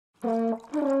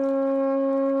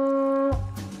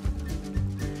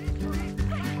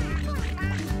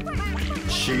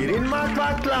Şirin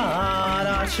matlaklar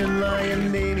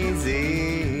aşınlayın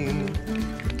denizi.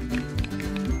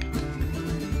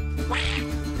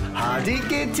 Hadi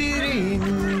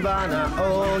getirin bana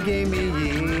o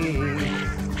gemiyi.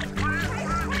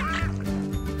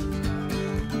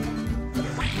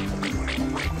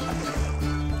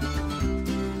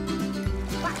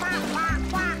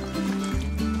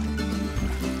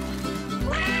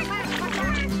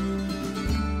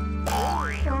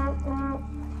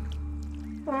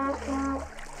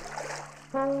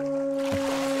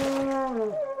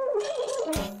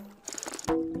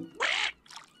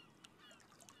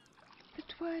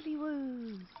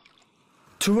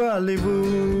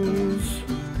 Twirlywoos.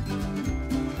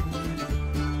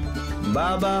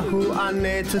 Baba Hoo,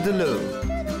 anne Toodloo,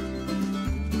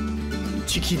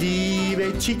 Chickedy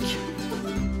ve Chick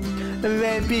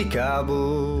ve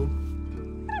BigHoo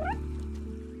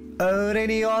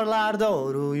öğreniyorlar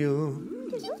doğruyu.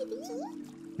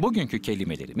 Bugünkü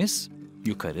kelimelerimiz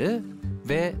yukarı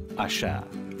ve aşağı.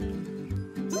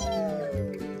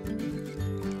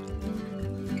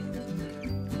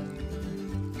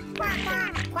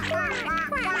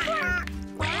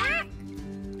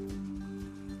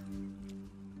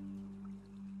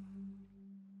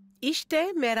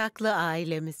 İşte meraklı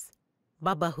ailemiz.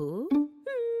 Baba Hoo,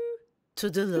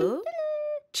 Toodloo,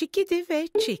 Chickedy ve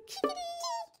Chick.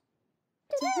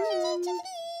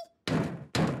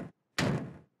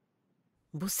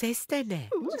 Bu ses de ne?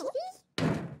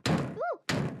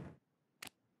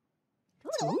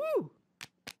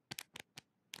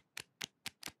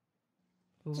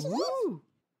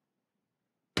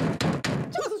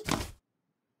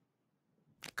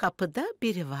 Kapıda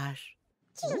biri var.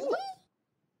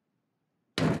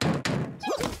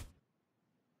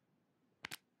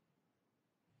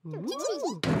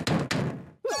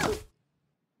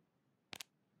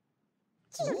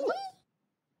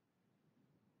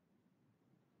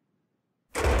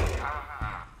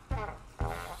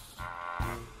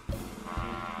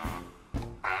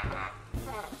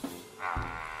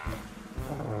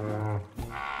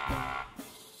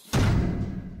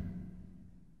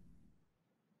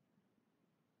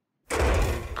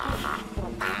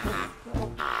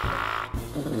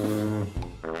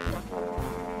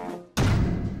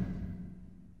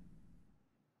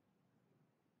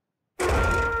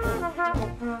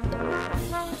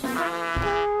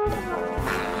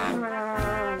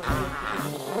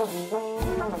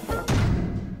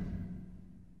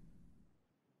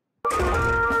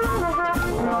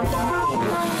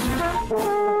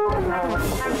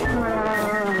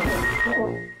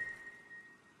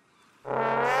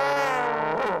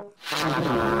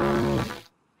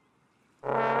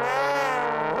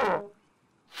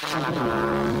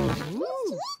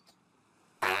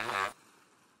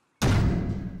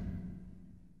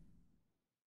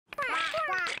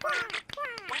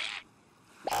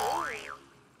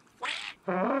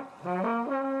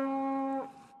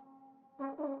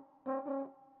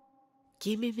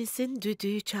 Gemimizin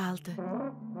düdüğü çaldı.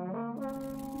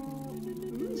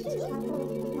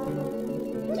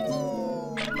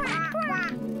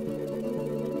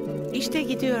 İşte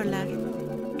gidiyorlar.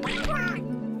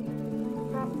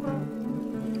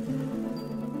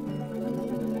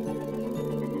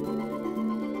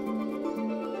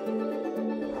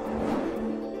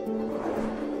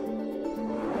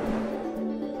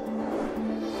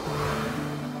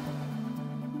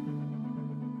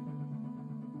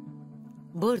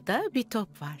 Burada bir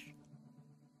top var.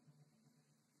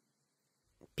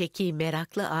 Peki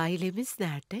meraklı ailemiz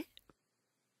nerede?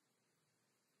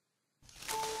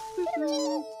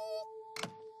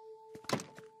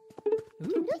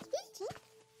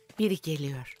 Biri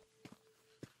geliyor.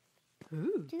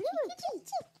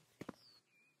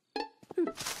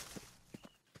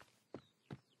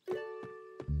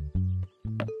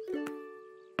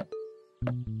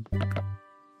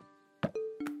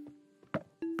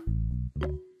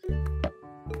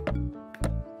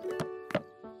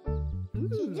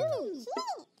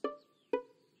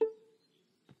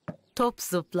 Top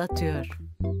zıplatıyor.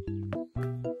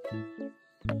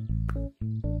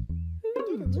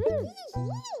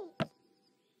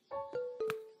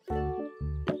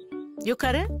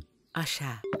 Yukarı,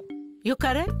 aşağı.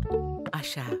 Yukarı,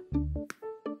 aşağı.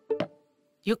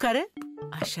 Yukarı,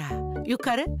 aşağı.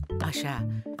 Yukarı, aşağı.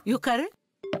 Yukarı,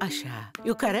 aşağı.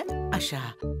 Yukarı,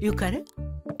 aşağı. Yukarı,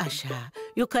 aşağı.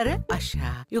 Yukarı,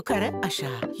 aşağı. Yukarı,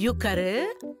 aşağı. Yukarı,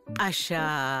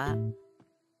 aşağı.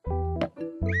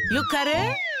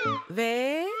 Yukarı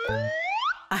ve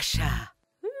aşağı.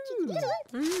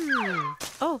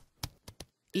 Oh,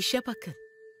 işe bakın.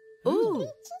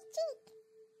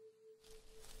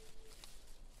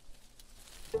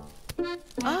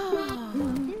 Aa.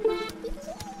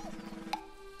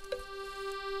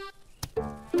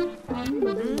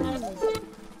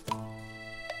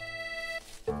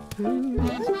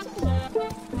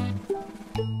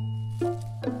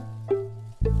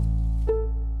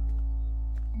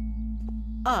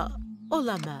 Aa,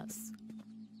 olamaz.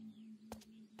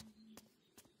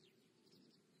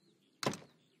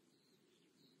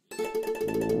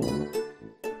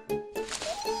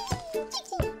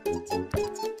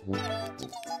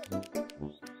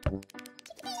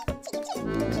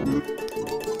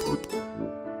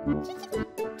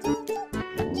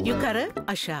 Yukarı,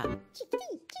 aşağı.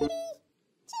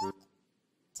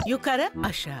 Yukarı,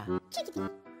 aşağı.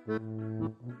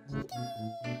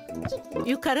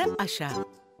 Yukarı, aşağı.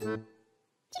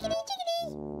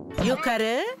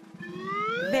 Yukarı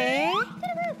ve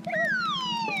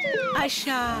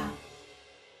aşağı.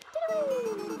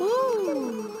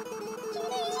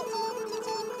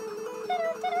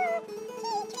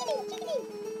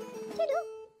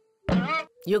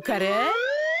 Yukarı,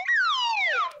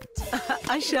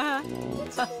 aşağı.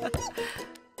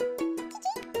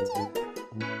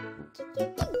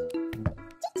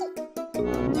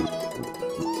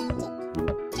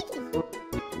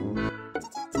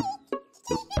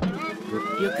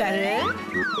 Yukarı,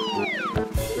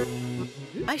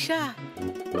 aşağı.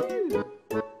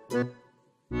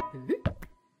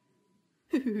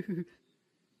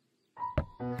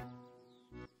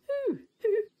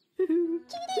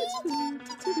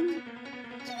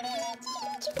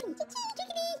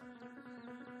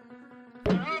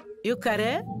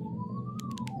 Yukarı,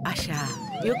 aşağı.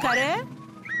 Yukarı.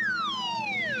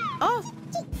 Oh,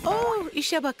 oh,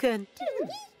 işe bakın.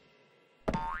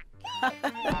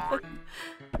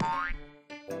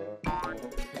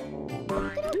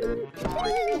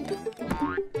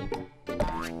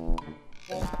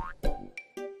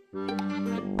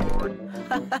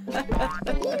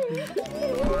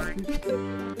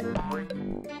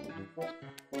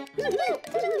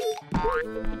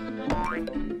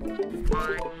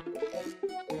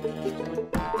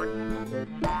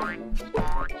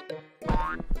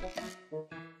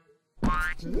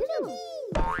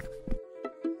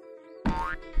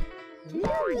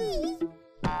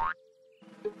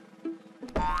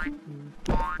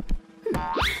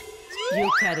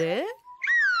 Yukarı,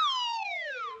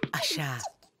 aşağı,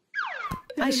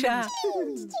 aşağı.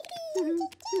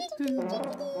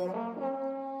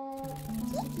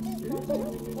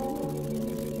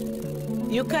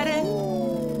 Yukarı,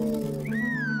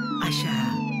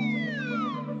 aşağı.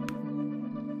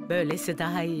 Böylesi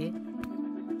daha iyi.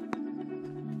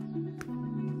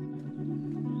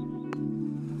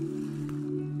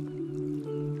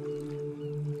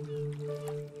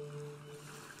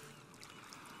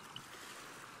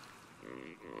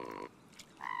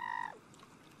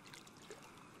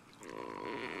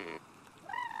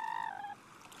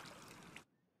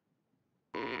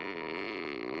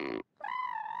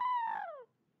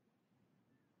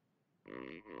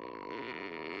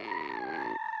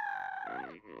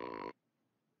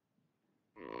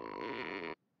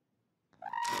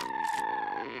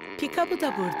 Pikabı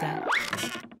da burada.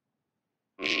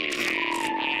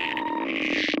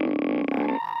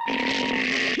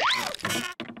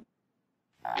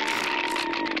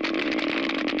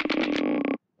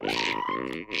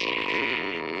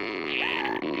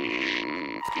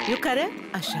 Yukarı,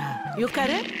 aşağı,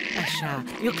 yukarı, aşağı,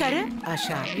 yukarı,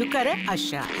 aşağı, yukarı,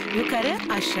 aşağı, yukarı,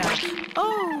 aşağı.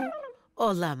 Oh,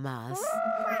 olamaz.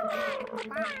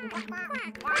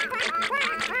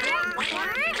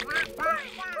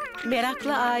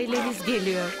 Meraklı ailemiz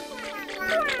geliyor.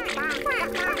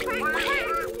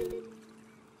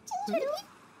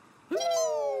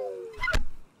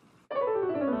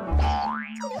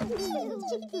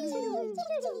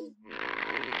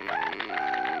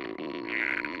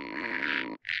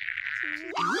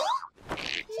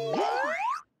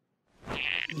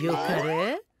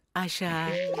 Yukarı, aşağı,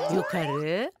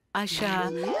 yukarı,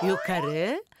 aşağı,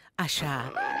 yukarı, aşağı.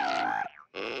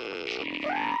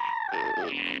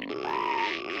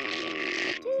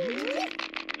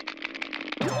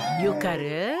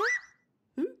 Yukarı.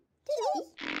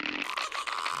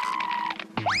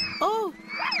 Oh.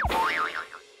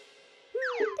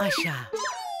 Aşağı.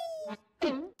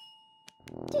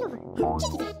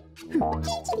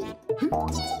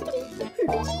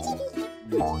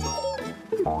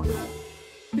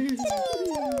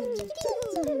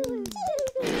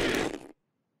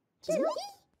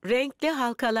 Renkli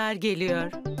halkalar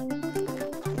geliyor.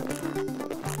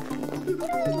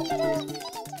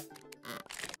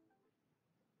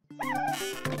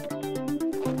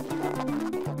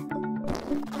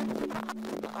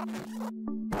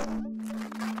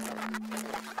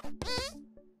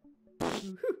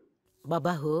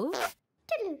 BigHoo,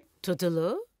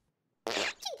 Toodloo,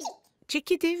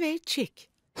 Chickedy ve Chick.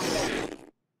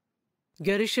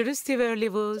 Görüşürüz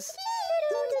Twirlywoos.